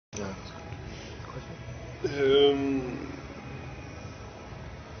Yeah.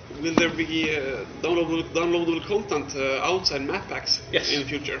 Will there be downloadable content outside map packs Yes. in the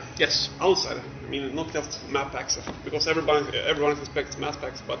future? Yes. Outside, I mean, not just map packs, because everyone expects map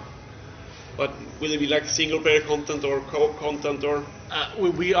packs, but will it be like single player content or co-op content or?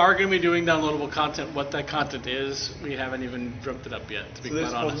 We are going to be doing downloadable content. What that content is, we haven't even dreamt it up yet, to be So quite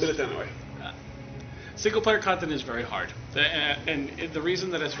there's a honest. possibility anyway. Single player content is very hard. And the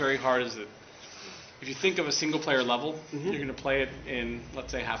reason that it's very hard is that if you think of a single player level, you're going to play it in,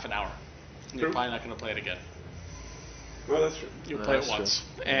 let's say, half an hour. And you're True. probably not going to play it again. Well, that's true. You'll play it once.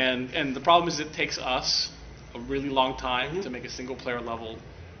 And the problem is it takes us a really long time to make a single player level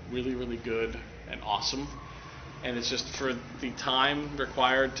really, really good and awesome. And it's just for the time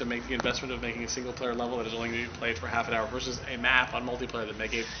required to make the investment of making a single player level that is only going to be played for half an hour versus a map on multiplayer that may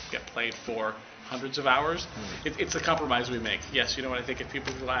get played for hundreds of hours. It's a compromise we make. Yes, you know what I think if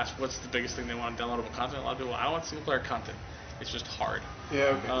people will ask what's the biggest thing they want in downloadable content, a lot of people, I don't want single player content. It's just hard.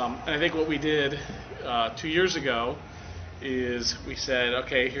 Yeah, okay. And I think what we did 2 years ago is we said,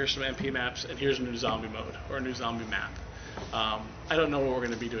 okay, here's some MP maps and here's a new zombie mode or a new zombie map. I don't know what we're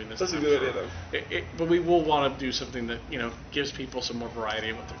going to be doing this That's time. a good idea, though. But we will want to do something that gives people some more variety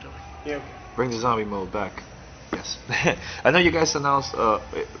in what they're doing. Yeah, okay. Bring the zombie mode back. Yes. I know you guys announced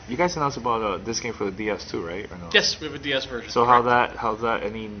about this game for the DS too, right? Or no? Yes, we have a DS version. So how's that?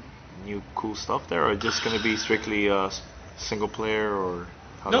 Any new cool stuff there, or just gonna be strictly single player, or?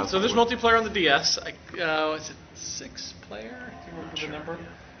 No, so there's multiplayer on the DS. Is it 6 player? Do you remember the number?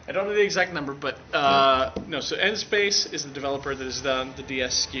 I don't know the exact number, but no. So Endspace is the developer that has done the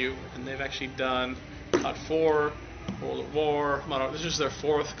DS SKU, and they've actually done COD 4, World at War, Modern. This is their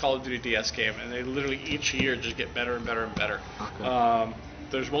 4th Call of Duty DS game, and they literally each year just get better and better and better. Okay.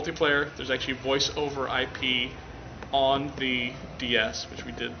 There's multiplayer. There's actually voice over IP on the DS, which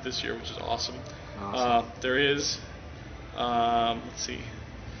we did this year, which is awesome. There is, let's see,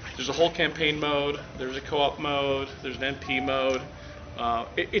 there's a whole campaign mode. There's a co-op mode. There's an MP mode.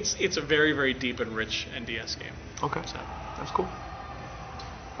 It's a very, very deep and rich NDS game. Okay, So. that's cool.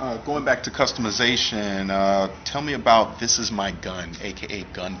 Going back to customization, tell me about This Is My Gun, aka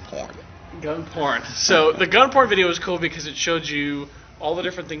gun porn. Gun porn. So the gun porn video was cool because it showed you all the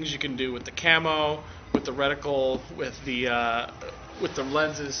different things you can do with the camo, with the reticle, with the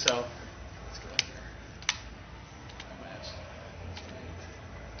lenses. So let's go here.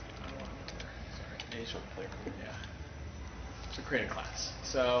 Yeah. So create a class.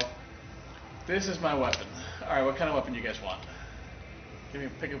 So this is my weapon. All right, what kind of weapon do you guys want? Give me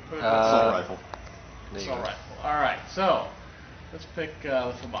pick a Assault rifle. assault rifle. All right, so let's pick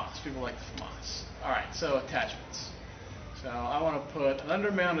the FAMAS. People like the FAMAS. All right, so attachments. So I want to put an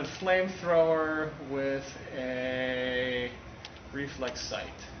undermounted flamethrower with a reflex sight.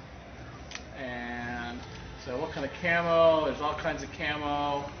 And so what kind of camo? There's all kinds of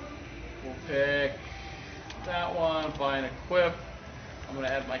camo. We'll pick that one, buy and equip. I'm going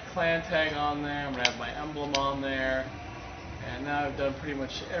to add my clan tag on there. I'm going to have my emblem on there. And now I've done pretty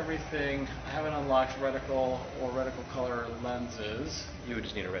much everything. I haven't unlocked reticle or reticle color lenses. You would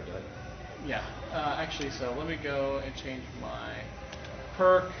just need a red dot. Yeah, actually, so let me go and change my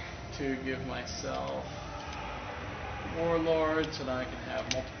perk to give myself Warlord, so now I can have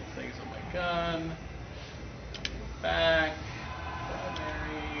multiple things on my gun. Back,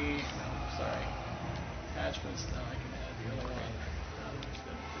 primary, no, sorry, attachments, now I can add the other one. I'm just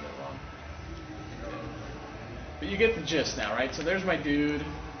going to do that wrong. But you get the gist now, right? So there's my dude,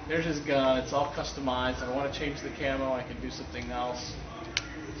 there's his gun, it's all customized. If I want to change the camo, I can do something else.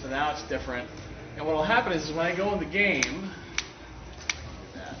 So now it's different. And what will happen is when I go in the game,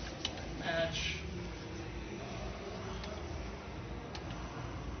 match,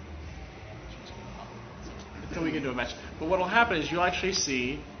 until we get to a match. But what will happen is you'll actually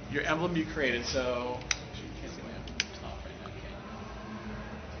see your emblem you created. So, actually, you can't see my emblem top right now, can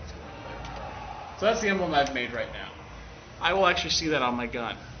you? So that's the emblem I've made right now. I will actually see that on my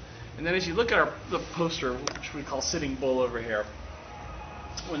gun. And then as you look at the poster, which we call Sitting Bull over here,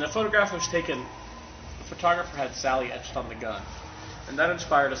 when the photograph was taken, the photographer had Sally etched on the gun. And that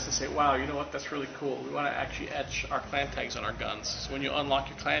inspired us to say, wow, you know what, that's really cool. We want to actually etch our clan tags on our guns. So when you unlock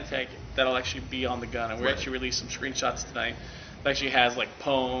your clan tag, that'll actually be on the gun. And we actually released some screenshots tonight that actually has like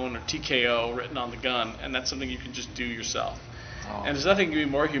Pwn or TKO written on the gun. And that's something you can just do yourself. Oh. And there's nothing can be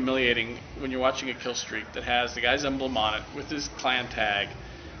more humiliating when you're watching a kill streak that has the guy's emblem on it with his clan tag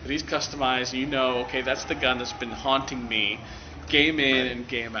that he's customized. And you know, okay, that's the gun that's been haunting me. Game in and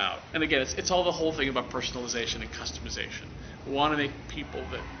game out. And again, it's all the whole thing about personalization and customization. We want to make people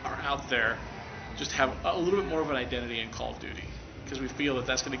that are out there just have a little bit more of an identity in Call of Duty. because we feel that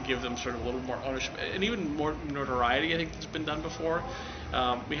that's going to give them sort of a little more ownership and even more notoriety. I think that's been done before.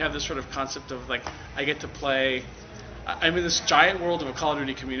 We have this sort of concept of like I get to play. I'm in this giant world of a Call of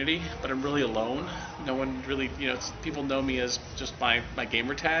Duty community, but I'm really alone. No one really, people know me as just my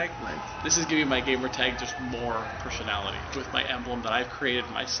gamer tag. Right. This is giving my gamer tag just more personality with my emblem that I've created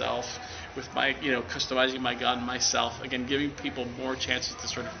myself, with my, customizing my gun myself. Again, giving people more chances to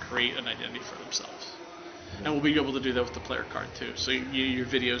sort of create an identity for themselves. And we'll be able to do that with the player card too. So your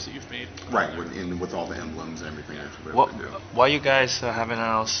videos that you've made. Right, with all the emblems and everything that you're What, able to do. why you guys haven't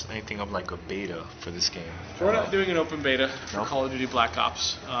announced anything of like a beta for this game? So we're not doing an open beta for No? Call of Duty Black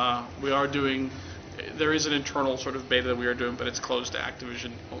Ops. We are doing. There is an internal sort of beta that we are doing, but it's closed to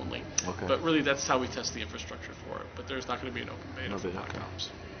Activision only. Okay. But really, that's how we test the infrastructure for it. But there's not going to be an open beta No for beta, Black okay. Ops.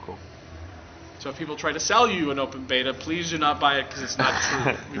 Cool. So if people try to sell you an open beta, please do not buy it because it's not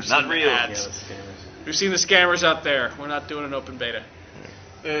true. We've Not seen the real. ads. We've seen the scammers out there. We're not doing an open beta.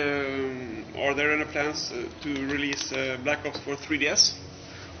 Are there any plans to release Black Ops for 3DS?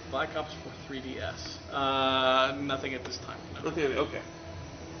 Black Ops for 3DS. Nothing at this time. No. Okay.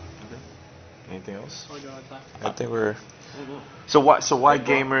 Anything else? What are we doing at time? I think we're. So why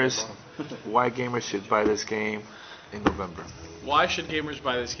gamers should buy this game in November? Why should gamers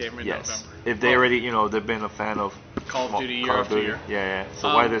buy this game in Yes. November? If they already, they've been a fan of Call of Duty year Call of after Duty. year. Yeah.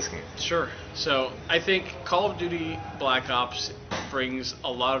 So why this game? Sure. So I think Call of Duty Black Ops brings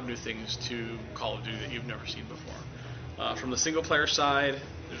a lot of new things to Call of Duty that you've never seen before. From the single player side,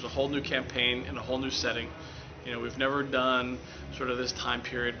 there's a whole new campaign and a whole new setting. We've never done sort of this time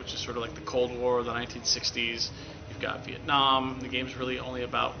period, which is sort of like the Cold War, the 1960s. You've got Vietnam. The game's really only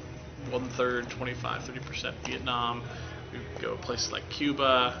about 1/3, 25-30% Vietnam. We go to places like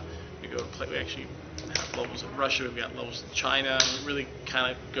Cuba. We actually have levels in Russia. We've got levels in China. We really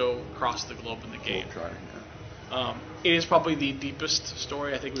kind of go across the globe in the game. It is probably the deepest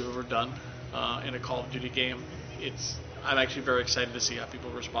story I think we've ever done in a Call of Duty game. I'm actually very excited to see how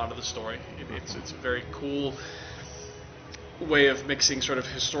people respond to the story. It's a very cool way of mixing sort of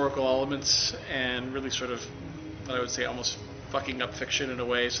historical elements and really sort of what I would say almost fucking up fiction in a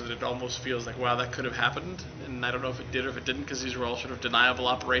way so that it almost feels like, wow, that could have happened. And I don't know if it did or if it didn't because these were all sort of deniable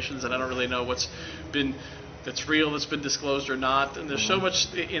operations and I don't really know what's been that's real, that's been disclosed or not. And there's so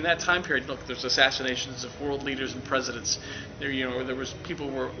much in that time period. Look, there's assassinations of world leaders and presidents. There was people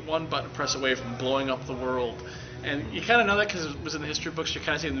who were one button press away from blowing up the world. And you kind of know that because it was in the history books, you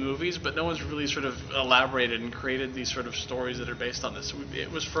kind of see it in the movies, but no one's really sort of elaborated and created these sort of stories that are based on this. So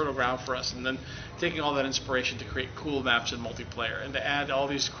it was fertile ground for us. And then taking all that inspiration to create cool maps in multiplayer and to add all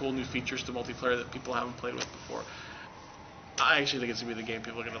these cool new features to multiplayer that people haven't played with before. I actually think it's going to be the game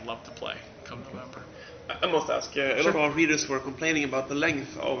people are going to love to play come November. I must ask, a lot of our readers were complaining about the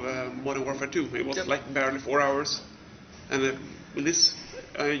length of Modern Warfare 2. It was like barely 4 hours. And will this...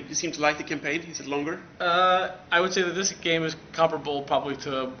 you seem to like the campaign. Is it longer? I would say that this game is comparable probably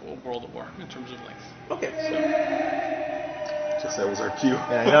to World at War in terms of length. Okay. Just that was our cue.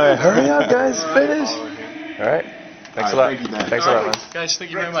 Yeah, I know. Hurry up, guys. Finish. All right. Thanks a lot. Thank you, man. Thanks a lot, man. Guys,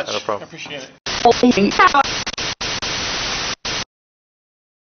 thank you very much. No problem. I appreciate it.